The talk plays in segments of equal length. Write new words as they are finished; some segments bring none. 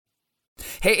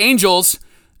Hey, Angels,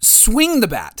 swing the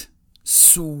bat.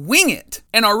 Swing it.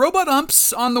 And our robot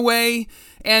ump's on the way.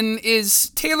 And is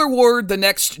Taylor Ward the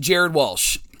next Jared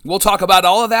Walsh? We'll talk about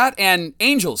all of that. And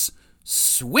Angels,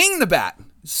 swing the bat.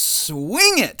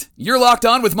 Swing it. You're Locked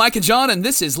On with Mike and John, and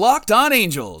this is Locked On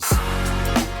Angels.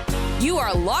 You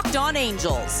are Locked On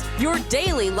Angels, your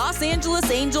daily Los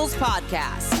Angeles Angels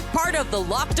podcast. Part of the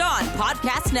Locked On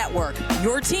Podcast Network,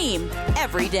 your team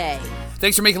every day.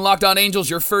 Thanks for making Locked On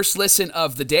Angels your first listen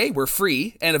of the day. We're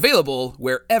free and available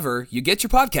wherever you get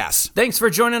your podcasts. Thanks for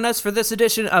joining us for this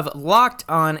edition of Locked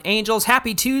On Angels.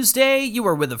 Happy Tuesday. You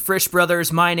are with the Frisch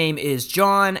Brothers. My name is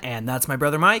John, and that's my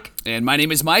brother Mike. And my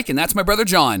name is Mike, and that's my brother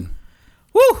John.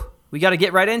 Woo! We got to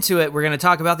get right into it. We're going to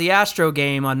talk about the Astro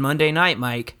game on Monday night,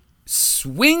 Mike.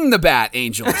 Swing the bat,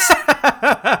 Angels.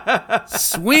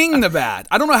 Swing the bat.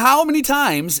 I don't know how many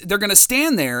times they're going to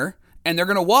stand there and they're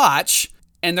going to watch,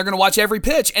 and they're going to watch every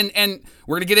pitch. And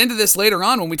we're going to get into this later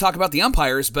on when we talk about the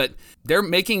umpires, but they're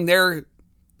making their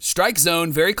strike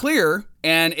zone very clear,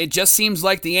 and it just seems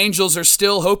like the Angels are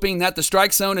still hoping that the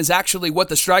strike zone is actually what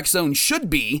the strike zone should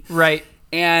be. Right.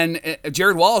 And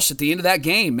Jared Walsh at the end of that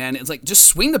game, man, it's like, just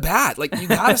swing the bat. Like, you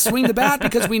got to swing the bat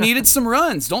because we needed some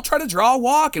runs. Don't try to draw a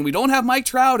walk, and we don't have Mike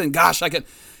Trout. And gosh,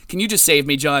 can you just save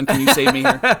me, John? Can you save me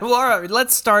here? Well, all right,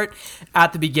 let's start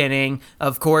at the beginning.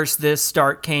 Of course, this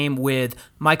start came with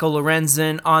Michael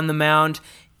Lorenzen on the mound,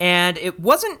 and it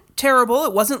wasn't terrible.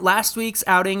 It wasn't last week's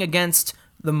outing against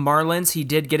the Marlins. He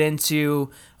did get into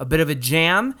a bit of a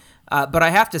jam. But I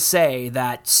have to say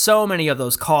that so many of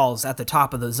those calls at the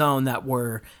top of the zone that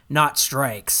were not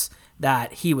strikes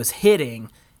that he was hitting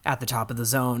at the top of the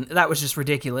zone, that was just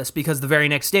ridiculous, because the very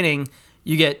next inning,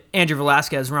 you get Andrew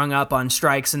Velazquez rung up on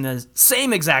strikes in the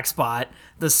same exact spot,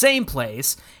 the same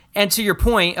place. And to your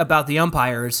point about the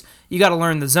umpires, you got to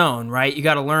learn the zone, right? You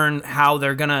got to learn how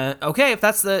they're gonna. Okay, if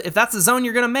that's the zone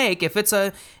you're gonna make, if it's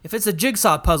a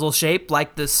jigsaw puzzle shape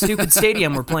like the stupid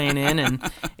stadium we're playing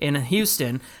in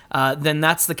Houston, then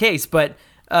that's the case. But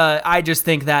I just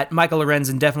think that Michael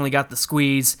Lorenzen definitely got the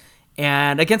squeeze,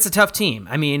 and against a tough team.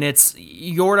 I mean, it's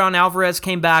Yordan Alvarez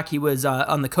came back. He was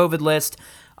on the COVID list.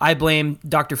 I blame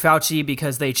Dr. Fauci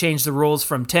because they changed the rules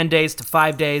from 10 days to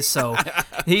 5 days, so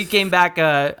he came back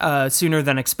sooner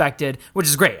than expected, which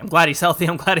is great. I'm glad he's healthy.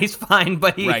 I'm glad he's fine,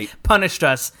 but he punished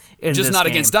us in just this not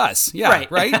game. Against us. Yeah,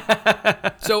 right?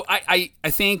 So I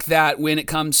think that when it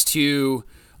comes to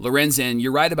Lorenzen,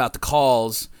 you're right about the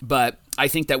calls, but I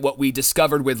think that what we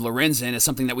discovered with Lorenzen is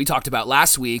something that we talked about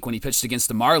last week when he pitched against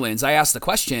the Marlins. I asked the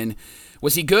question,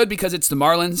 was he good because it's the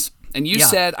Marlins? And you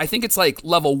said, I think it's like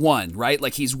level 1, right?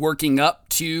 Like he's working up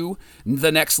to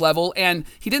the next level, and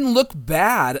he didn't look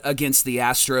bad against the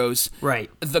Astros.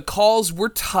 Right. The calls were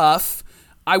tough.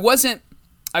 I wasn't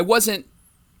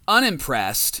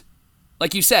unimpressed.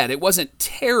 Like you said, it wasn't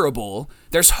terrible.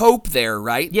 There's hope there,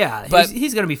 right? Yeah, but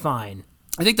he's going to be fine.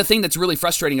 I think the thing that's really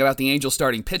frustrating about the Angels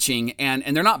starting pitching, and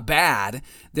they're not bad,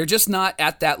 they're just not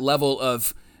at that level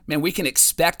of, man, we can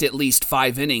expect at least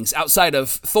 5 innings. Outside of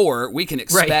Thor, we can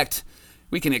expect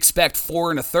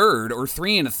 4 1/3 or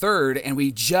 3 1/3, and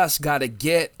we just got to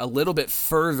get a little bit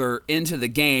further into the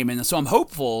game. And so I'm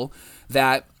hopeful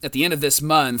that at the end of this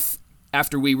month,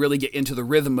 after we really get into the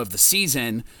rhythm of the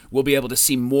season, we'll be able to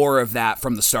see more of that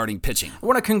from the starting pitching. I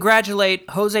want to congratulate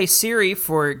Jose Siri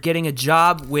for getting a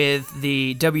job with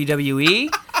the WWE,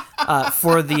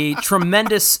 for the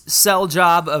tremendous sell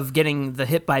job of getting the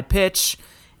hit by pitch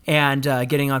and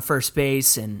getting on first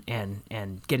base and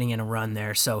getting in a run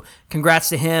there. So congrats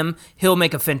to him. He'll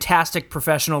make a fantastic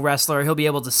professional wrestler. He'll be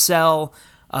able to sell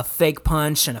a fake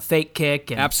punch and a fake kick.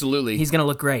 And absolutely. He's going to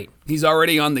look great. He's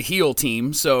already on the heel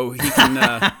team, so he can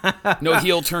no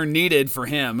heel turn needed for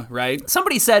him, right?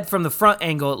 Somebody said from the front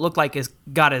angle it looked like he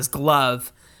got his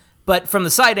glove, but from the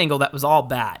side angle that was all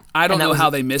bad. I don't know how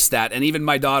they missed that. And even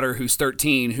my daughter, who's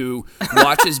 13, who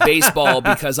watches baseball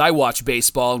because I watch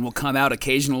baseball and will come out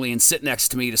occasionally and sit next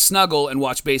to me to snuggle and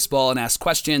watch baseball and ask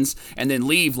questions and then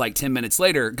leave like 10 minutes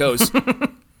later, goes,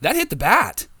 that hit the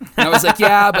bat. And I was like,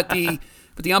 yeah, but the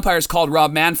umpires called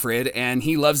Rob Manfred, and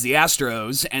he loves the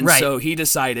Astros, and so he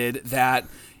decided that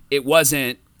it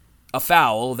wasn't a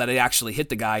foul, that it actually hit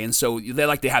the guy, and so they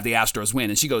like to have the Astros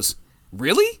win. And she goes,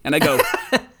 really? And I go,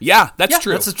 Yeah, that's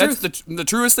true. That's the truth. That's the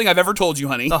truest thing I've ever told you,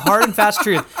 honey. The hard and fast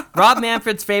truth. Rob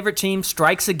Manfred's favorite team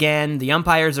strikes again. The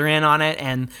umpires are in on it,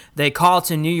 and they call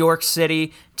to New York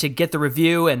City to get the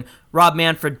review, and Rob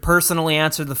Manfred personally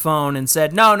answered the phone and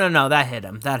said, no, that hit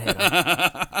him.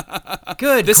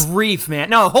 Good grief, man.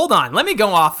 No, hold on. Let me go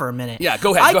off for a minute. Yeah,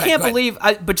 go ahead. I can't believe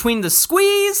between the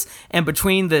squeeze and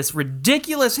between this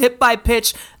ridiculous hit by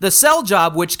pitch, the sell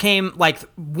job, which came like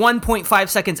 1.5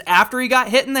 seconds after he got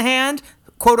hit in the hand,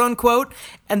 quote unquote,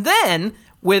 and then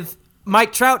with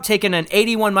Mike Trout taking an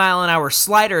 81-mile-an-hour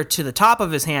slider to the top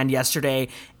of his hand yesterday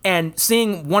and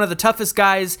seeing one of the toughest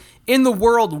guys in the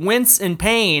world wince in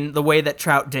pain the way that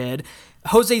Trout did.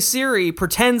 Jose Siri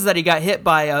pretends that he got hit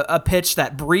by a pitch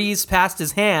that breezed past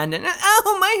his hand, and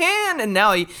my hand, and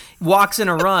now he walks in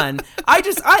a run.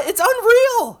 It's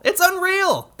unreal. It's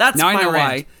unreal. That's now my I know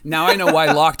rant. why. Now I know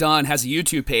why Locked On has a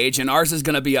YouTube page, and ours is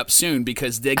going to be up soon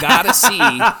because they got to see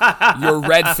your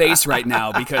red face right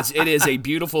now because it is a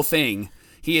beautiful thing.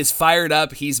 He is fired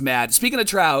up. He's mad. Speaking of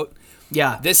Trout.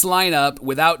 Yeah. This lineup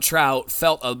without Trout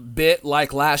felt a bit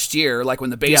like last year, like when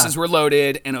the bases were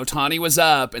loaded and Ohtani was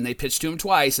up and they pitched to him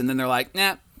twice and then they're like,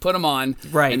 put him on.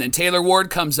 Right. And then Taylor Ward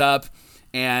comes up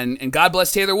and God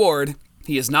bless Taylor Ward.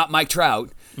 He is not Mike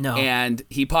Trout. No. And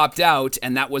he popped out,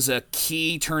 and that was a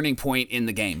key turning point in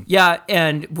the game. Yeah,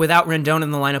 and without Rendon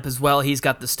in the lineup as well, he's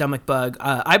got the stomach bug.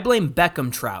 I blame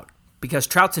Beckham Trout because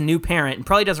Trout's a new parent and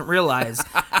probably doesn't realize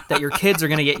that your kids are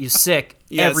going to get you sick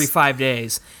every 5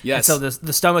 days. Yes. And so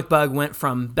the stomach bug went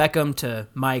from Beckham to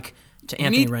Mike to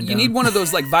Anthony Rendon. You need one of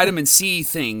those like vitamin C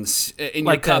things in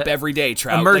your cup every day,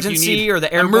 Trout. Emergency or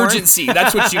the airborne? Emergency.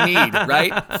 That's what you need,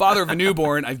 right? Father of a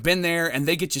newborn. I've been there, and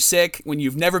they get you sick when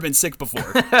you've never been sick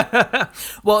before.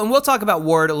 Well, and we'll talk about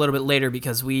Ward a little bit later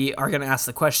because we are going to ask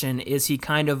the question, is he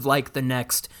kind of like the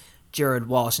next Jared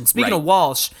Walsh? And speaking of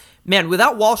Walsh, man,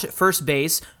 without Walsh at first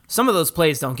base, some of those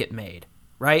plays don't get made,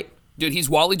 right? Dude, he's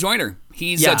Wally Joyner.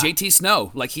 He's JT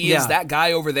Snow. Like, he is that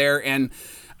guy over there, and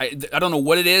I don't know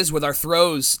what it is with our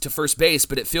throws to first base,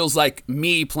 but it feels like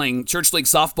me playing church league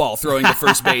softball throwing to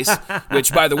first base,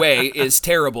 which, by the way, is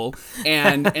terrible.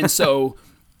 And so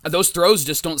those throws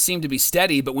just don't seem to be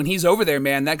steady. But when he's over there,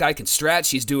 man, that guy can stretch.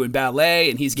 He's doing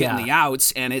ballet, and he's getting the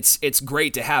outs, and it's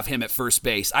great to have him at first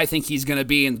base. I think he's going to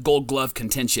be in Gold Glove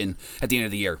contention at the end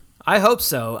of the year. I hope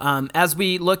so. As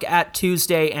we look at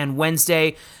Tuesday and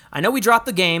Wednesday, I know we dropped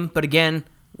the game, but again,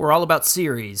 we're all about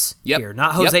series here.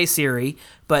 Not Jose Siri,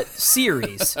 but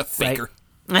series. Faker.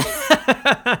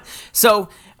 Right? So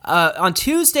on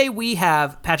Tuesday, we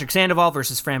have Patrick Sandoval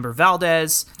versus Framber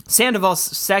Valdez. Sandoval's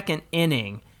second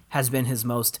inning has been his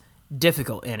most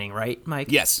difficult inning, right,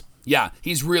 Mike? Yes. Yeah.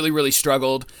 He's really, really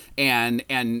struggled and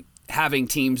having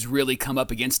teams really come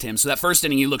up against him. So that first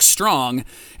inning, he looks strong,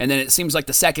 and then it seems like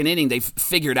the second inning, they've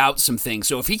figured out some things.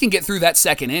 So if he can get through that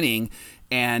second inning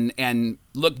and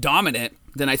look dominant,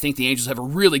 then I think the Angels have a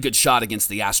really good shot against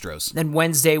the Astros. Then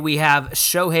Wednesday, we have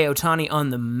Shohei Ohtani on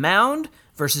the mound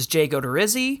versus Jake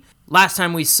Odorizzi. Last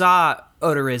time we saw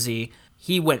Odorizzi,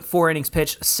 he went 4 innings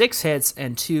pitched, 6 hits,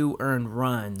 and 2 earned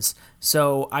runs.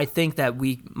 So I think that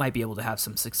we might be able to have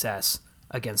some success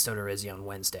against Odorizzi on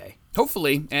Wednesday.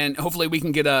 Hopefully, and hopefully we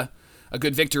can get a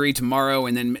good victory tomorrow,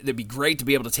 and then it'd be great to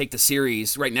be able to take the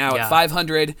series right now at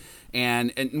 500,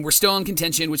 and we're still in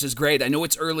contention, which is great. I know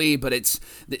it's early, but it's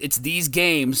these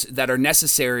games that are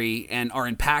necessary and are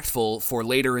impactful for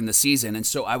later in the season, and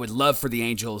so I would love for the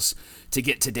Angels to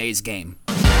get today's game.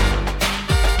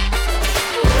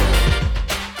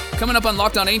 Coming up on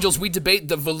Locked On Angels, we debate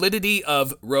the validity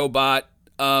of robot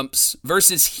umps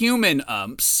versus human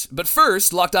umps. But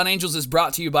first, Locked On Angels is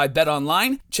brought to you by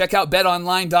BetOnline. Check out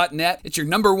betonline.net. It's your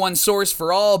 #1 source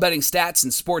for all betting stats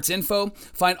and sports info.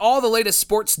 Find all the latest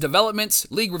sports developments,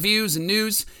 league reviews, and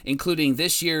news, including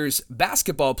this year's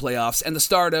basketball playoffs and the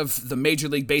start of the Major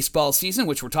League Baseball season,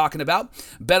 which we're talking about.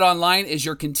 BetOnline is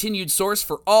your continued source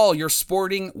for all your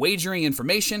sporting wagering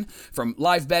information, from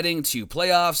live betting to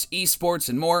playoffs, esports,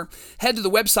 and more. Head to the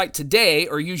website today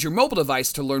or use your mobile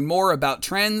device to learn more about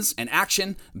trends and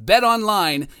action. Bet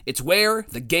online. It's where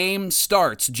the game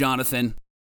starts, Jonathan.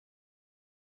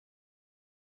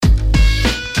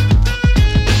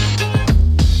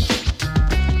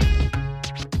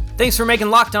 Thanks for making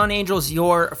Locked On Angels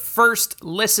your first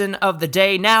listen of the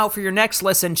day. Now, for your next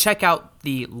listen, check out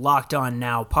the Locked On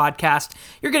Now podcast.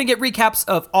 You're going to get recaps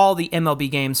of all the MLB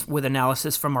games with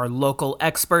analysis from our local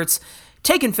experts,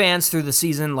 taking fans through the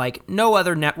season like no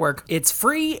other network. It's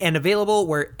free and available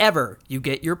wherever you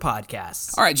get your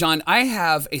podcasts. All right, John, I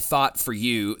have a thought for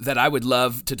you that I would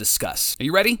love to discuss. Are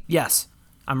you ready? Yes,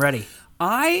 I'm ready.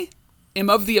 I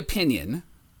am of the opinion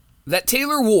that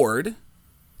Taylor Ward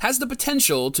has the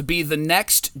potential to be the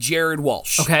next Jared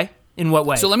Walsh. Okay. In what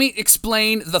way? So let me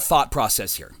explain the thought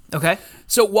process here. Okay.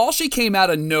 So Walshy came out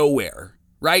of nowhere,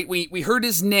 right? We heard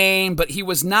his name, but he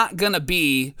was not going to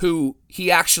be who he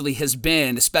actually has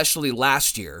been, especially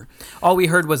last year. All we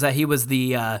heard was that he was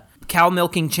the cow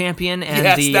milking champion and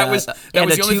yes, the that was the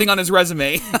only thing on his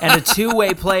resume. and a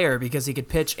two-way player because he could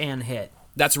pitch and hit.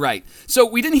 That's right. So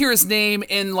we didn't hear his name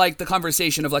in like the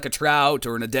conversation of like a Trout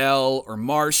or an Adele or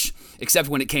Marsh, except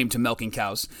when it came to milking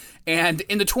cows. And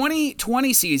in the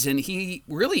 2020 season, he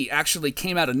really actually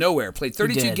came out of nowhere. Played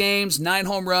 32 games, 9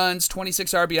 home runs,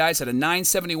 26 RBIs, had a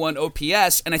 971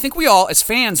 OPS. And I think we all, as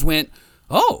fans, went,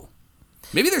 oh,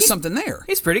 maybe there's something there.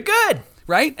 He's pretty good.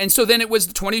 Right? And so then it was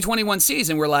the 2021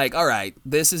 season. We're like, all right,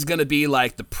 this is going to be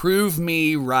like the prove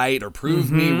me right or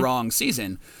prove me wrong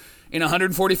season. In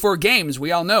 144 games,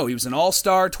 we all know he was an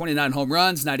all-star, 29 home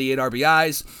runs, 98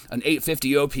 RBIs, an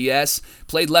 850 OPS,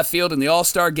 played left field in the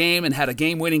all-star game and had a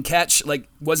game-winning catch, like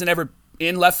wasn't ever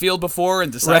in left field before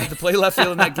and decided to play left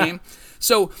field in that game.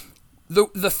 So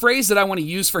the phrase that I want to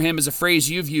use for him is a phrase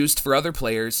you've used for other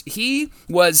players. He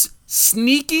was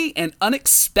sneaky and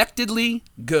unexpectedly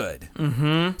good.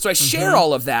 So I share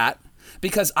all of that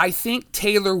because I think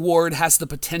Taylor Ward has the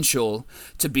potential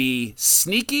to be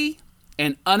sneaky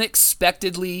and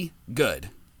unexpectedly good.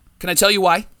 Can I tell you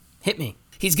why? Hit me.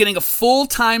 He's getting a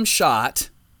full-time shot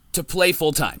to play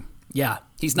full-time. Yeah.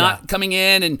 He's not coming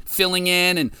in and filling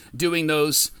in and doing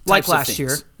those types like of last things.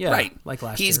 year. Yeah, right. like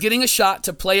last year. He's getting a shot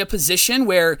to play a position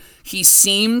where he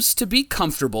seems to be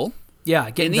comfortable.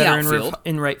 Yeah, getting in the better outfield.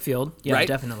 in right field. Yeah, right?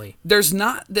 Definitely. There's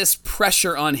not this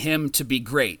pressure on him to be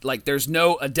great. Like, there's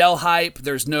no Adele hype.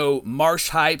 There's no Marsh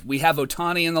hype. We have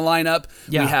Ohtani in the lineup.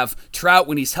 Yeah. We have Trout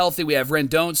when he's healthy. We have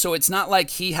Rendon. So it's not like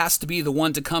he has to be the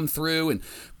one to come through and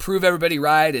prove everybody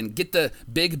right and get the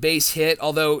big base hit.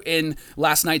 Although in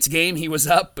last night's game, he was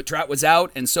up, but Trout was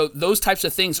out. And so those types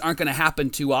of things aren't going to happen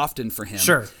too often for him.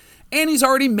 Sure. And he's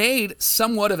already made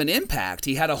somewhat of an impact.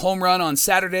 He had a home run on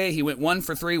Saturday. He went 1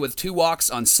 for 3 with 2 walks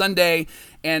on Sunday.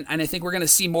 And I think we're going to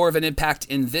see more of an impact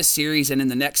in this series and in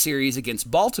the next series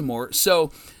against Baltimore.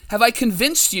 So have I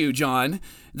convinced you, John,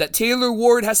 that Taylor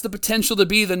Ward has the potential to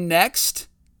be the next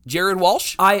Jared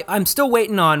Walsh? I'm still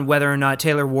waiting on whether or not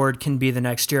Taylor Ward can be the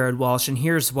next Jared Walsh, and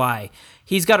here's why.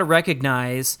 He's got to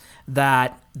recognize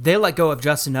that they let go of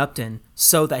Justin Upton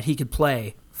so that he could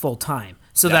play full-time.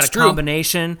 So That's that a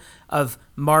combination of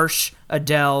Marsh,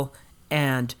 Adele,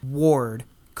 and Ward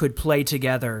could play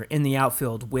together in the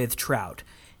outfield with Trout.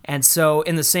 And so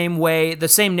in the same way, the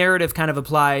same narrative kind of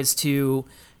applies to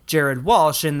Jared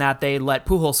Walsh in that they let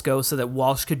Pujols go so that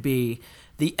Walsh could be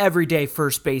the everyday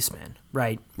first baseman,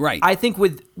 right? Right. I think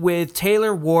with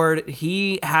Taylor Ward,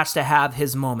 he has to have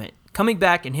his moment. Coming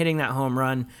back and hitting that home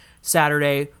run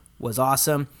Saturday was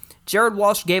awesome. Jared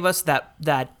Walsh gave us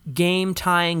that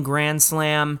game-tying grand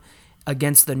slam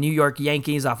against the New York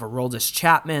Yankees off of Aroldis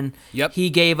Chapman. Yep. He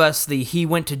gave us the he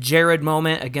went to Jared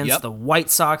moment against the White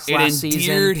Sox last season. It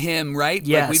endeared him, right?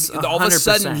 Yes, like all of a 100%.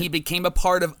 sudden he became a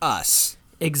part of us.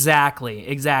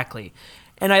 Exactly.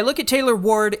 And I look at Taylor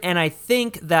Ward, and I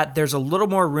think that there's a little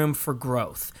more room for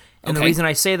growth. And the reason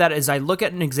I say that is I look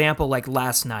at an example like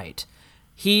last night.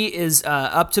 He is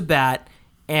up to bat,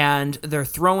 and they're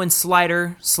throwing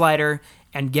slider,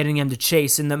 and getting him to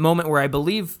chase in the moment where I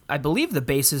believe the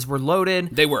bases were loaded.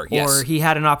 They were, yes. Or he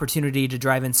had an opportunity to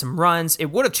drive in some runs. It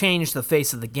would have changed the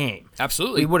face of the game.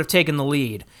 Absolutely. We would have taken the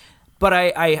lead. But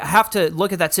I have to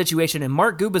look at that situation, and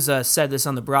Mark Gubicza said this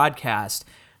on the broadcast,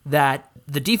 that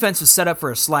the defense was set up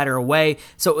for a slider away,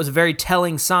 so it was a very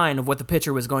telling sign of what the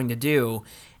pitcher was going to do.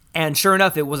 And sure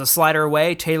enough, it was a slider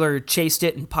away. Taylor chased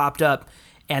it and popped up,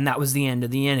 and that was the end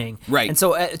of the inning. Right. And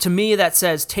so to me, that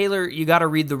says, Taylor, you got to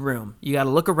read the room. You got to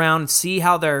look around, see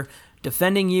how they're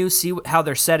defending you, see how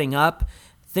they're setting up,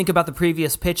 think about the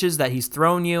previous pitches that he's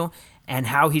thrown you, and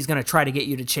how he's going to try to get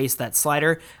you to chase that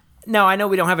slider. Now, I know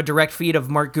we don't have a direct feed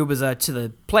of Mark Gubicza to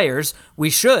the players.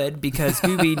 We should, because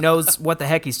Gooby knows what the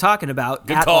heck he's talking about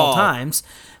Good at call. all times.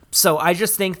 So I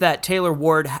just think that Taylor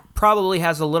Ward probably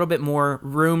has a little bit more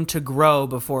room to grow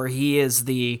before he is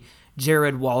the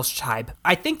Jared Walsh type.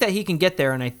 I think that he can get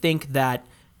there, and I think that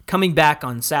coming back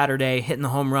on Saturday, hitting the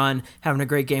home run, having a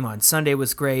great game on Sunday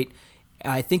was great.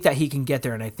 I think that he can get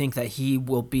there, and I think that he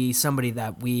will be somebody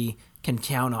that we can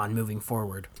count on moving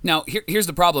forward. Now, here's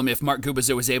the problem if Mark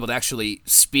Gubicza was able to actually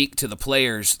speak to the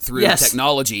players through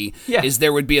technology, is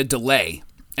there would be a delay.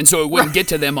 And so it wouldn't get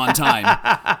to them on time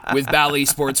with Bally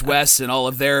Sports West and all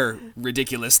of their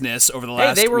ridiculousness over the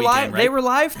last they were weekend, live. right? They were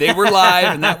live. They were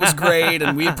live, and that was great,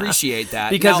 and we appreciate that.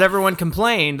 Because now, everyone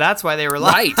complained. That's why they were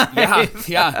live. Right. Yeah.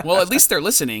 Yeah. Well, at least they're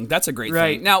listening. That's a great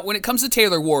Right. thing. Now, when it comes to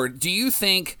Taylor Ward, do you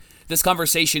think this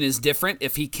conversation is different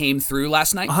if he came through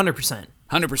last night? 100%.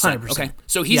 100%. Okay.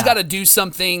 So he's got to do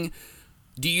something,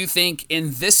 do you think,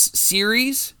 in this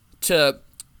series to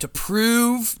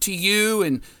prove to you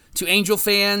and to Angel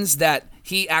fans that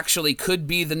he actually could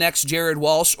be the next Jared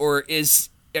Walsh, or is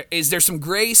there some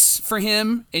grace for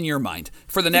him in your mind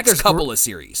for the next couple of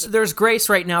series? There's grace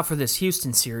right now for this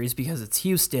Houston series because it's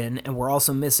Houston, and we're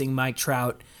also missing Mike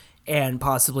Trout and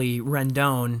possibly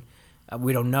Rendon.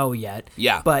 We don't know yet.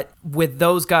 Yeah. But with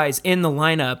those guys in the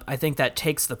lineup, I think that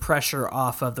takes the pressure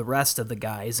off of the rest of the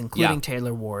guys, including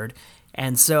Taylor Ward.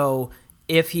 And so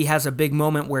if he has a big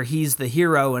moment where he's the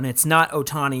hero and it's not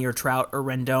Ohtani or Trout or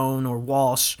Rendon or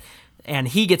Walsh, and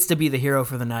he gets to be the hero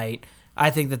for the night, I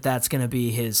think that that's going to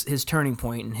be his turning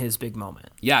point and his big moment.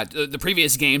 Yeah, the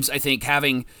previous games, I think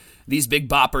having these big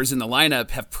boppers in the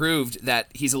lineup have proved that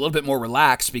he's a little bit more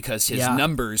relaxed because his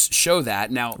numbers show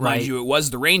that. Now, mind you, it was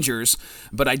the Rangers,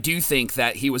 but I do think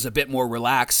that he was a bit more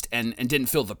relaxed and didn't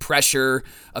feel the pressure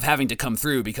of having to come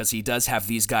through because he does have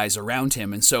these guys around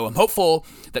him. And so I'm hopeful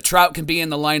that Trout can be in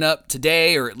the lineup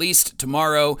today or at least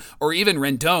tomorrow, or even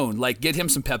Rendon, like get him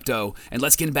some Pepto and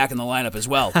let's get him back in the lineup as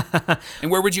well.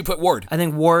 And where would you put Ward? I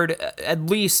think Ward at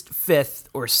least 5th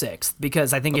or 6th,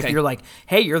 because I think if you're like,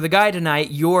 hey, you're the guy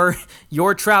tonight, you're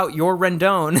Trout, you're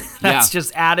Rendon, that's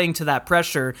just adding to that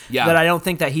pressure that I don't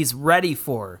think that he's ready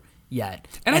for yet.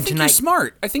 And I think you're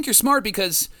smart. I think you're smart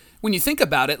because when you think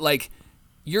about it, like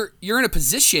you're in a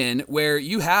position where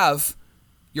you have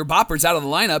your boppers out of the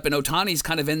lineup and Ohtani's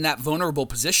kind of in that vulnerable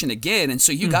position again, and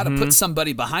so you got to put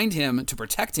somebody behind him to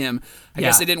protect him. I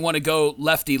guess they didn't want to go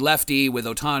lefty-lefty with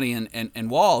Ohtani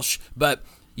and Walsh, but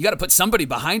you got to put somebody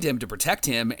behind him to protect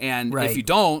him, and if you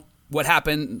don't, what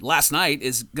happened last night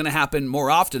is going to happen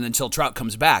more often until Trout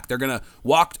comes back. They're going to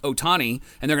walk Ohtani,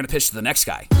 and they're going to pitch to the next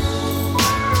guy.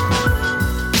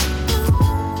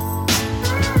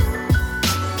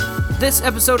 This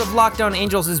episode of Locked On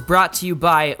Angels is brought to you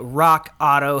by Rock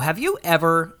Auto. Have you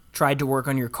ever tried to work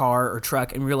on your car or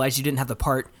truck and realized you didn't have the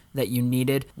part that you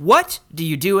needed? What do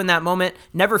you do in that moment?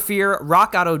 Never fear,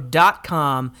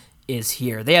 rockauto.com is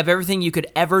here. They have everything you could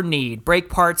ever need: brake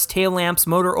parts, tail lamps,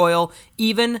 motor oil,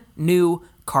 even new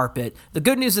carpet. The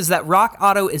good news is that Rock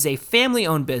Auto is a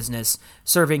family-owned business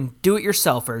serving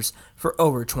do-it-yourselfers for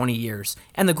over 20 years.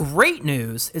 And the great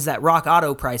news is that Rock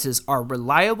Auto prices are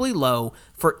reliably low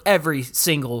for every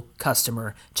single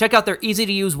customer. Check out their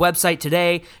easy-to-use website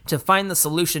today to find the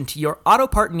solution to your auto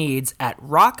part needs at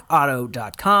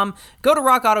rockauto.com. Go to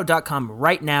rockauto.com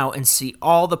right now and see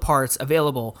all the parts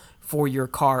available for your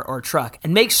car or truck.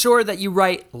 And make sure that you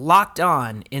write Locked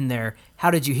On in there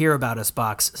 "How did you hear about us"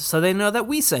 box so they know that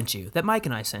we sent you, that Mike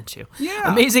and I sent you.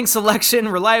 Yeah. Amazing selection,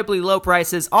 reliably low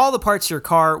prices, all the parts your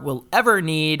car will ever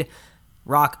need.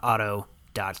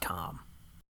 rockauto.com.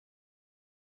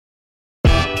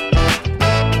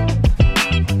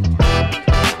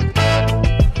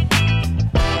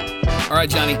 All right,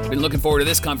 Johnny, been looking forward to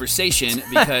this conversation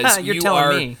because you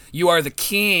are the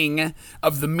king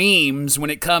of the memes when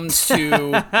it comes to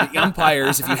the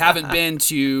umpires. If you haven't been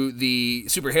to the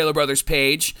Super Halo Brothers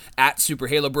page at Super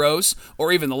Halo Bros,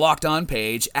 or even the Locked On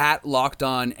page at Locked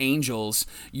On Angels,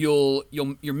 you're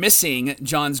missing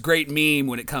John's great meme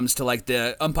when it comes to like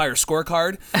the umpire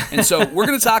scorecard. And so we're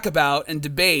going to talk about and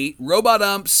debate robot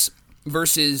umps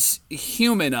versus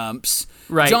human umps.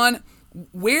 Right. John,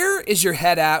 where is your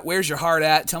head at? Where's your heart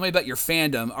at? Tell me about your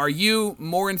fandom. Are you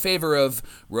more in favor of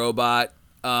robot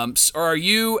umps, or are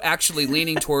you actually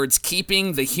leaning towards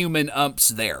keeping the human umps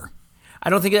there? I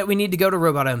don't think that we need to go to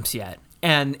robot umps yet.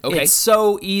 And it's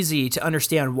so easy to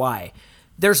understand why.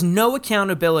 There's no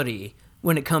accountability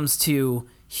when it comes to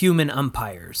human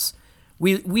umpires.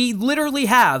 We literally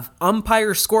have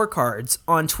umpire scorecards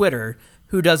on Twitter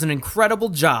who does an incredible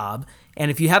job. And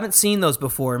if you haven't seen those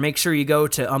before, make sure you go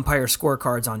to umpire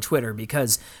scorecards on Twitter,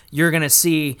 because you're going to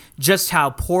see just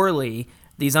how poorly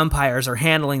these umpires are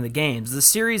handling the games. The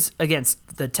series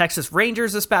against the Texas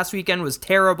Rangers this past weekend was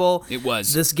terrible. It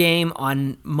was. This game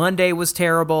on Monday was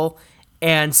terrible.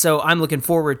 And so I'm looking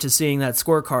forward to seeing that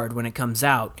scorecard when it comes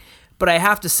out. But I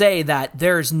have to say that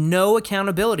there's no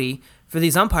accountability for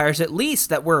these umpires, at least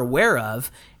that we're aware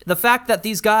of. The fact that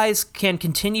these guys can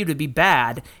continue to be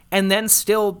bad and then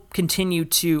still continue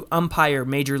to umpire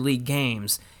major league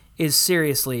games is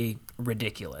seriously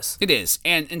ridiculous. It is.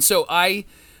 And so I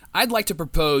I'd like to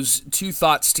propose two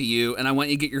thoughts to you, and I want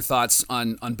you to get your thoughts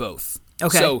on both.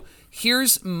 Okay. So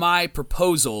here's my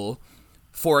proposal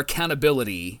for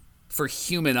accountability for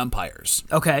human umpires.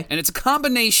 Okay. And it's a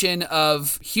combination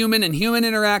of human and human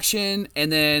interaction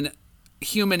and then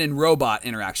human and robot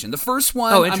interaction. The first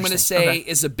one I'm going to say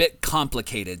is a bit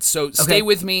complicated. So stay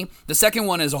with me. The second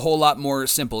one is a whole lot more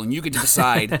simple, and you get to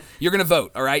decide. You're going to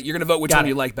vote, all right? You're going to vote which one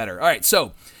you like better. All right,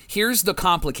 so here's the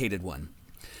complicated one.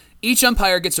 Each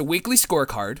umpire gets a weekly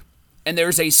scorecard, and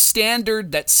there's a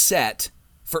standard that's set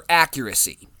for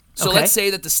accuracy. So let's say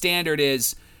that the standard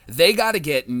is they got to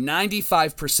get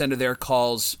 95% of their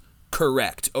calls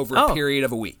correct over a period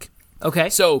of a week. Okay.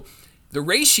 So the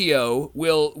ratio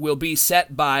will be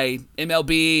set by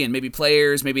MLB and maybe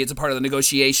players. Maybe it's a part of the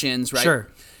negotiations, right? Sure.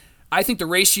 I think the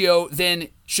ratio then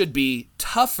should be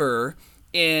tougher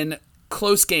in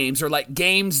close games or like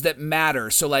games that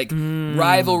matter. So like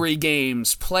rivalry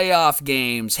games, playoff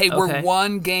games. Hey, we're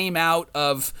one game out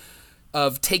of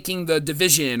taking the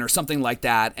division or something like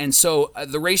that. And so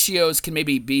the ratios can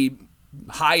maybe be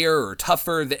higher or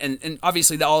tougher, and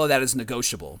obviously all of that is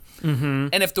negotiable. Mm-hmm.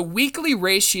 And if the weekly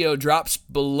ratio drops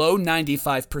below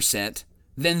 95%,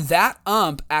 then that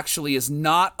ump actually is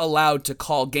not allowed to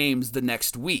call games the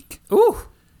next week. Ooh.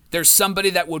 There's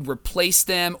somebody that would replace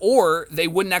them, or they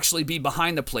wouldn't actually be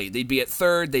behind the plate. They'd be at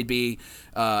third, they'd be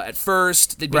at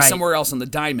first, they'd be somewhere else on the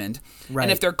diamond. Right.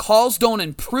 And if their calls don't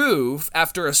improve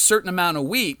after a certain amount of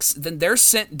weeks, then they're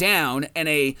sent down, and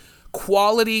a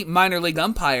quality minor league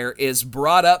umpire is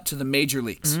brought up to the major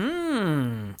leagues.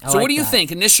 So what do you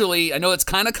think initially? I know it's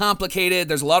kind of complicated.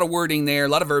 There's a lot of wording there, a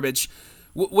lot of verbiage.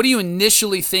 What do you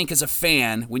initially think as a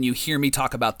fan when you hear me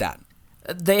talk about that?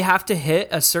 They have to hit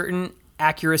a certain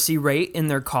accuracy rate in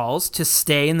their calls to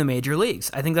stay in the major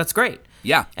leagues. I think that's great.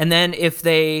 Yeah. And then if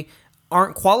they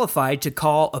aren't qualified to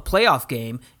call a playoff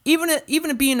game,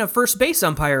 even being a first base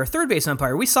umpire or third base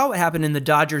umpire, we saw what happened in the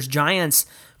Dodgers-Giants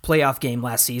playoff game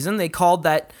last season. They called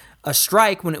that a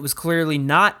strike when it was clearly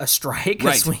not a strike,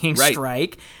 a swinging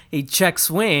strike. A check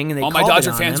swing, and they all called my Dodger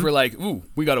it on fans him. were like, "Ooh,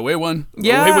 we got away one.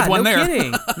 Yeah, away with one no there."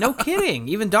 kidding, no kidding.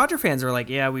 Even Dodger fans were like,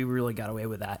 "Yeah, we really got away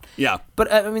with that." Yeah,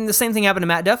 but I mean, the same thing happened to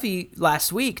Matt Duffy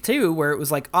last week too, where it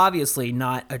was like obviously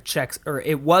not a check, or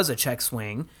it was a check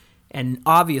swing, and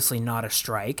obviously not a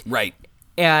strike. Right.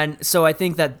 And so I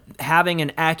think that having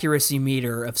an accuracy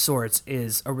meter of sorts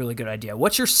is a really good idea.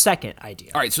 What's your second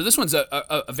idea? All right, so this one's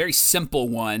a very simple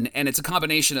one, and it's a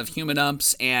combination of human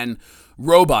umps and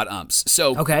robot umps.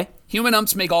 So human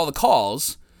umps make all the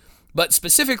calls, but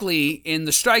specifically in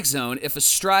the strike zone, if a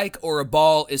strike or a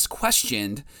ball is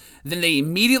questioned, then they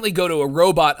immediately go to a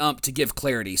robot ump to give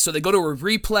clarity. So they go to a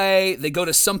replay, they go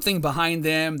to something behind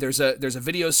them, there's a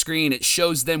video screen, it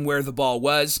shows them where the ball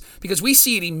was, because we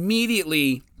see it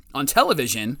immediately on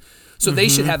television, so they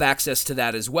should have access to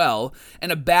that as well.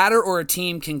 And a batter or a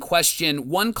team can question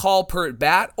one call per at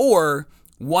bat or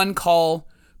one call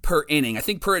per inning. I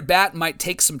think per at bat might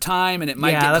take some time and it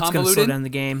might get that's convoluted. Slow down the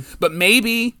game. But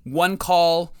maybe one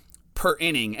call per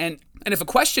inning. And if a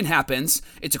question happens,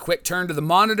 it's a quick turn to the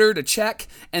monitor to check,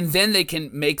 and then they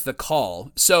can make the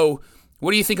call. So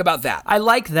what do you think about that? I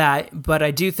like that, but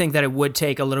I do think that it would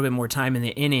take a little bit more time in the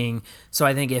inning. So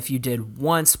I think if you did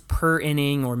once per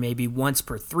inning or maybe once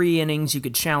per 3 innings, you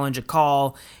could challenge a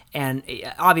call. And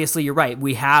obviously, you're right.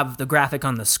 We have the graphic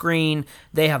on the screen.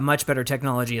 They have much better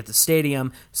technology at the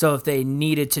stadium. So if they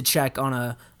needed to check on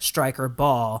a strike or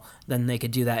ball, then they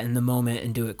could do that in the moment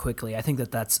and do it quickly. I think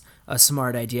that that's a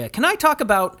smart idea. Can I talk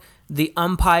about the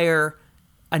umpire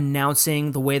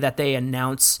announcing the way that they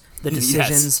announce the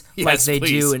decisions like they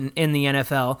do in the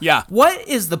NFL? Yeah. What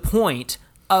is the point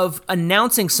of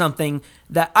announcing something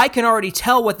that I can already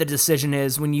tell what the decision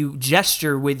is when you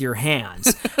gesture with your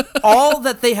hands? All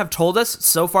that they have told us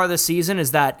so far this season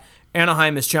is that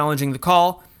Anaheim is challenging the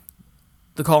call.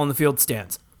 The call in the field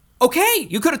stands. Okay,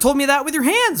 you could have told me that with your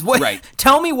hands. What? Right.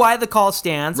 Tell me why the call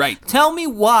stands. Right. Tell me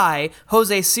why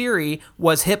Jose Siri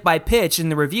was hit by pitch in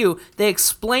the review. They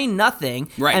explain nothing.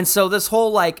 Right. And so this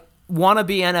whole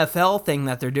wannabe NFL thing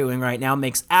that they're doing right now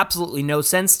makes absolutely no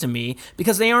sense to me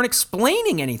because they aren't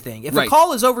explaining anything. If a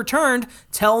call is overturned,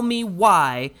 tell me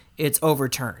why it's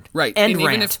overturned. Right. End and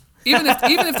rant. even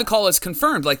if the call is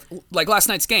confirmed, like last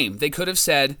night's game, they could have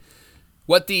said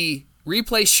what the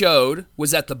replay showed was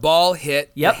that the ball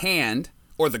hit the hand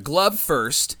or the glove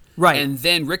first, and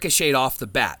then ricocheted off the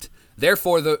bat.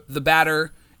 Therefore, the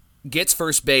batter gets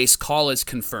first base, call is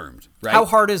confirmed. Right? How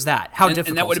hard is that? How difficult?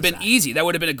 And that would have been easy. That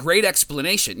would have been a great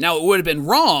explanation. Now, it would have been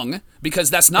wrong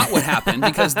because that's not what happened,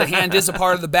 because the hand is a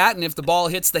part of the bat, and if the ball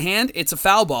hits the hand, it's a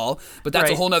foul ball. But that's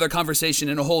a whole other conversation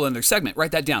in a whole other segment.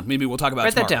 Write that down. Maybe we'll talk about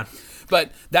it tomorrow. Write that down.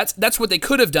 But that's what they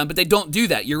could have done, but they don't do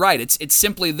that. You're right. It's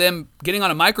simply them getting on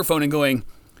a microphone and going,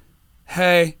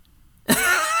 hey.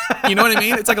 You know what I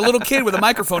mean? It's like a little kid with a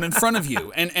microphone in front of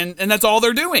you, and that's all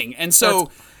they're doing. And so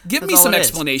give me some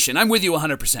explanation. I'm with you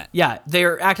 100%. Yeah,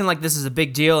 they're acting like this is a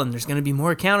big deal and there's going to be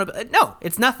more accountability. No,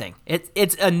 it's nothing.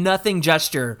 It's a nothing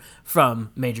gesture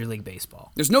from Major League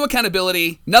Baseball. There's no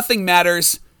accountability. Nothing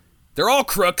matters. They're all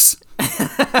crooks.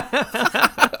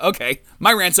 Okay,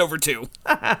 my rant's over too.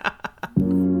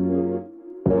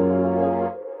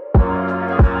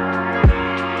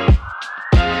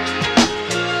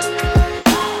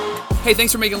 Hey,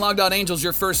 thanks for making Locked On Angels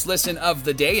your first listen of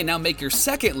the day, and now make your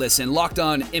second listen Locked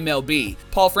On MLB.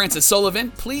 Paul Francis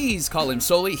Sullivan, please call him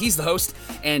Sully. He's the host,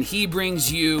 and he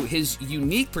brings you his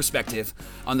unique perspective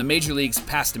on the Major Leagues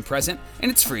past and present, and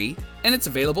it's free, and it's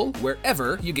available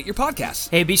wherever you get your podcasts.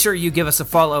 Hey, be sure you give us a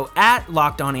follow at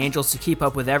Locked On Angels to keep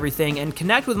up with everything, and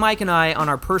connect with Mike and I on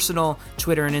our personal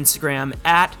Twitter and Instagram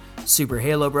at Super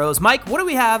Halo Bros. Mike, what do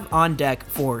we have on deck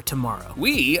for tomorrow?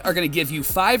 We are going to give you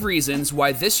 5 reasons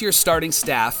why this year's starting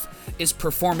staff is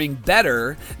performing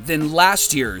better than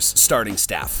last year's starting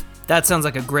staff. That sounds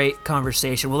like a great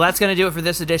conversation. Well, that's going to do it for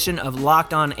this edition of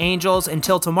Locked On Angels.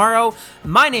 Until tomorrow,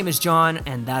 my name is John,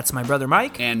 and that's my brother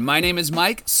Mike. And my name is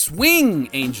Mike. Swing,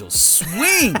 Angels,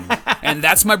 swing! And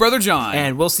that's my brother John.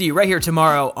 And we'll see you right here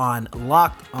tomorrow on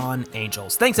Locked On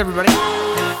Angels. Thanks, everybody.